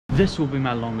This will be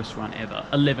my longest run ever,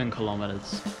 11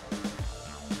 kilometers.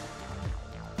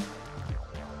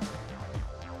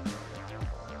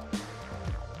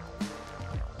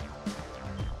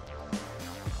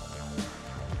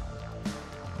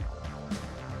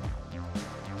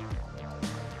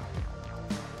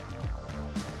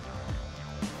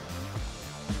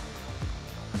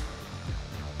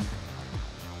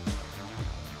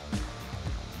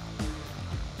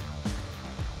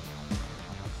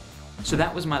 So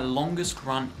that was my longest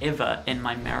run ever in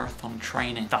my marathon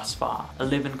training thus far,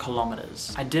 11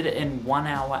 kilometers. I did it in 1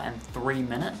 hour and 3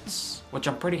 minutes, which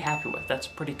I'm pretty happy with. That's a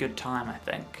pretty good time, I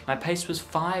think. My pace was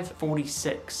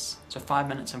 5:46, so 5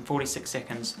 minutes and 46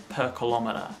 seconds per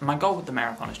kilometer. My goal with the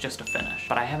marathon is just to finish,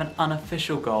 but I have an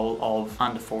unofficial goal of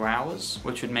under 4 hours,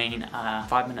 which would mean a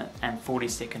 5 minute and 40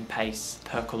 second pace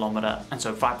per kilometer. And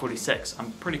so 5:46,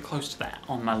 I'm pretty close to that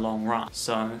on my long run.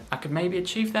 So I could maybe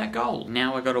achieve that goal.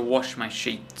 Now I gotta wash my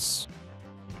sheets.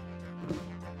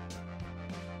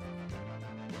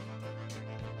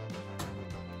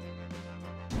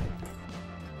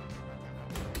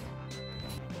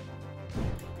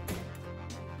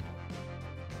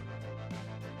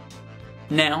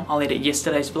 Now I'll edit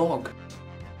yesterday's vlog.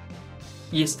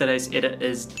 Yesterday's edit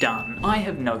is done. I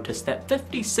have noticed that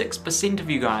 56% of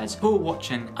you guys who are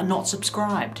watching are not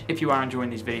subscribed. If you are enjoying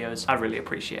these videos, I really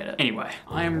appreciate it. Anyway,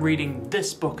 I am reading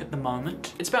this book at the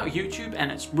moment. It's about YouTube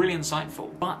and it's really insightful,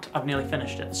 but I've nearly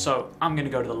finished it, so I'm gonna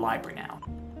go to the library now.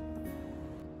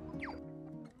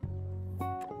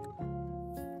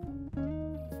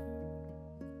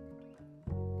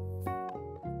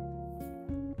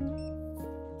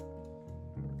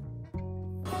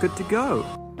 Good to go.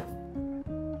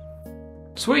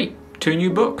 Sweet, 2 new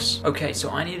books. Okay,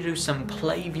 so I need to do some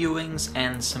play viewings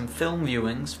and some film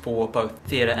viewings for both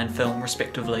theatre and film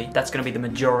respectively. That's gonna be the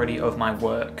majority of my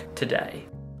work today.